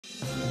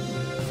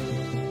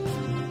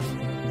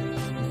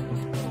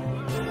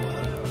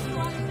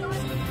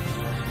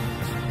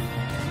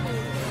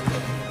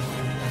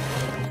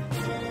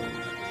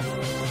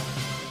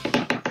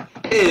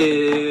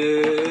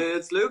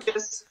It's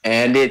Lucas.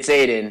 And it's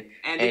Aiden.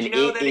 And did you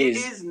know that it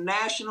is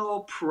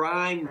National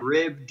Prime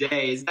Rib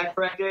Day? Is that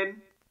correct, Aiden?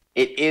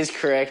 It is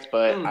correct,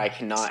 but I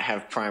cannot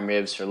have prime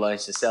ribs for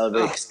lunch to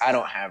celebrate because I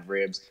don't have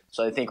ribs.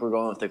 So I think we're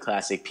going with the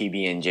classic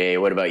PB&J.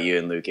 What about you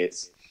and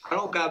Lucas? I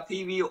don't got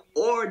PB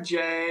or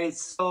J,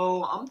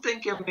 so I'm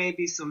thinking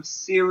maybe some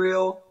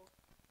cereal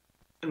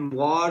and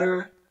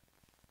water.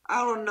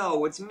 I don't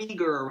know. It's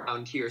meager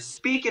around here.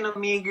 Speaking of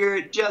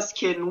meager, just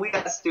kidding. We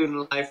got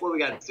student life. What we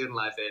got in student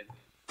life, Ed?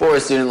 For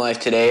student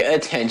life today,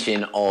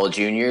 attention all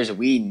juniors,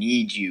 we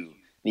need you.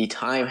 The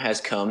time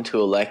has come to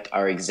elect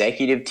our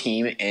executive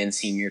team and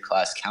senior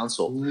class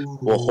council.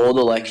 We'll hold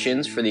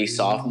elections for the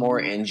sophomore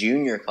and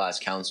junior class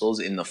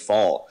councils in the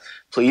fall.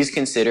 Please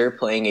consider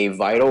playing a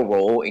vital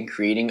role in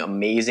creating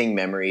amazing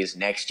memories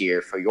next year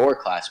for your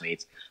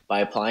classmates by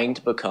applying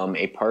to become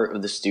a part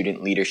of the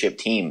student leadership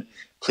team.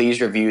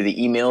 Please review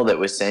the email that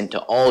was sent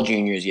to all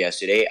juniors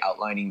yesterday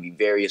outlining the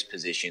various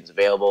positions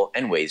available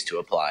and ways to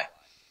apply.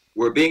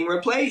 We're being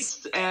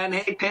replaced, and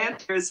hey,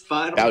 Panthers,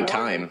 final About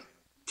time.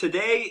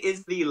 Today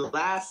is the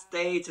last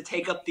day to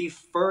take up the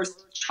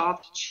first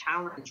chopped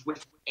challenge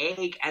with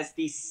egg as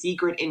the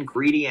secret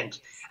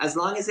ingredient. As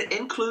long as it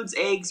includes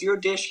eggs, your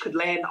dish could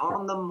land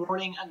on the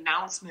morning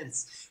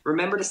announcements.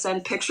 Remember to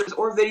send pictures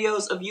or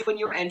videos of you and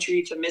your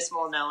entry to Miss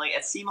Molinelli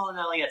at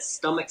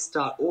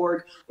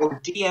cmolinelli@stomachs.org or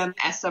DM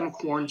SM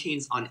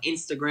Quarantines on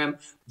Instagram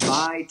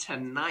by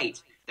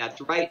tonight.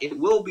 That's right, it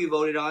will be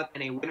voted on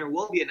and a winner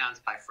will be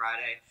announced by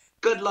Friday.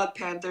 Good luck,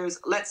 Panthers.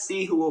 Let's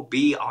see who will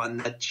be on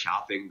the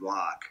chopping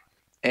block.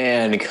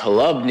 And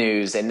club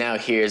news. And now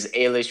here's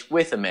Ailish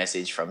with a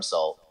message from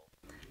Salt.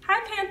 Hi,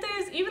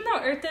 Panthers. Even though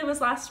Earth Day was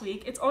last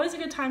week, it's always a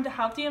good time to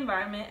help the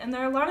environment, and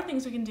there are a lot of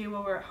things we can do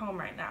while we're at home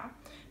right now.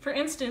 For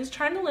instance,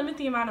 trying to limit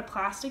the amount of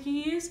plastic you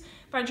use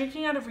by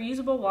drinking out of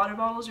reusable water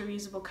bottles or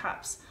reusable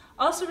cups.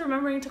 Also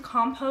remembering to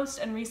compost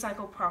and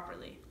recycle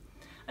properly.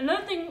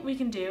 Another thing we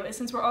can do is,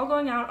 since we're all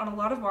going out on a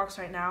lot of walks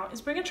right now,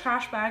 is bring a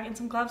trash bag and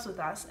some gloves with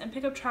us and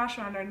pick up trash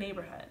around our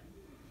neighborhood.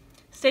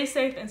 Stay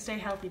safe and stay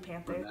healthy,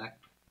 Panther.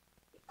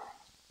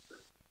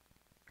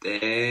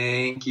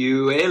 Thank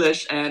you,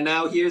 Ailish. And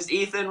now here's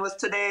Ethan with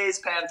today's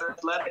Panther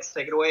Athletics.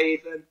 Take it away,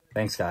 Ethan.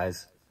 Thanks,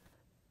 guys.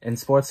 In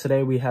sports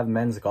today, we have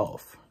men's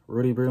golf.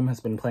 Rudy Broom has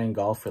been playing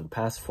golf for the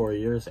past 4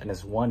 years and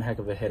is one heck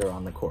of a hitter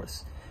on the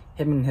course.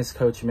 Him and his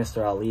coach,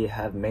 Mr. Ali,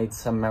 have made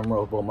some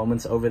memorable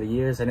moments over the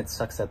years, and it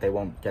sucks that they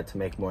won't get to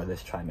make more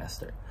this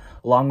trimester.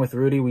 Along with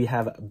Rudy, we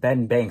have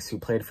Ben Banks, who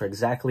played for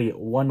exactly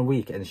 1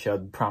 week and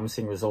showed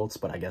promising results,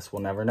 but I guess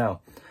we'll never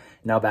know.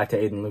 Now back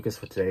to Aiden Lucas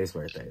with today's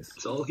birthdays.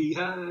 That's all he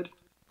had.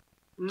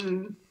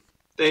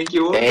 Thank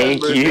you.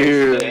 Thank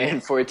you.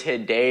 And for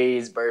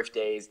today's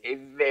birthdays, a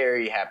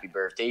very happy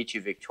birthday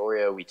to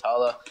Victoria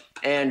Witala.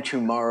 And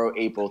tomorrow,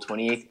 April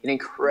 28th, an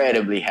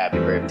incredibly happy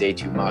birthday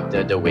to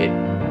Magda DeWitt.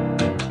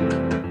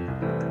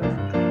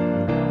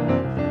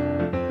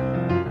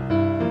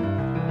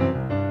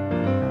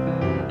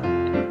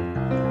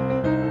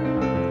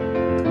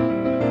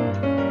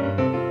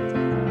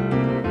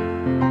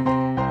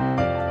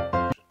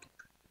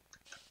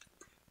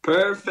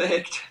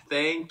 Perfect.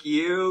 Thank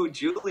you,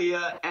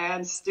 Julia.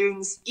 And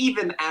students,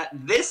 even at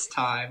this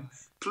time,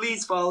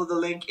 please follow the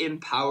link in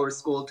Power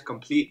School to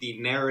complete the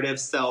narrative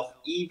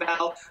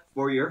self-eval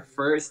for your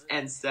first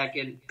and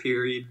second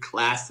period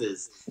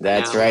classes.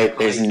 That's right.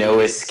 There's no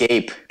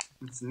escape.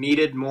 It's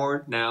needed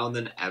more now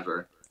than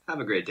ever. Have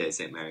a great day,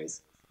 St.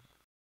 Mary's.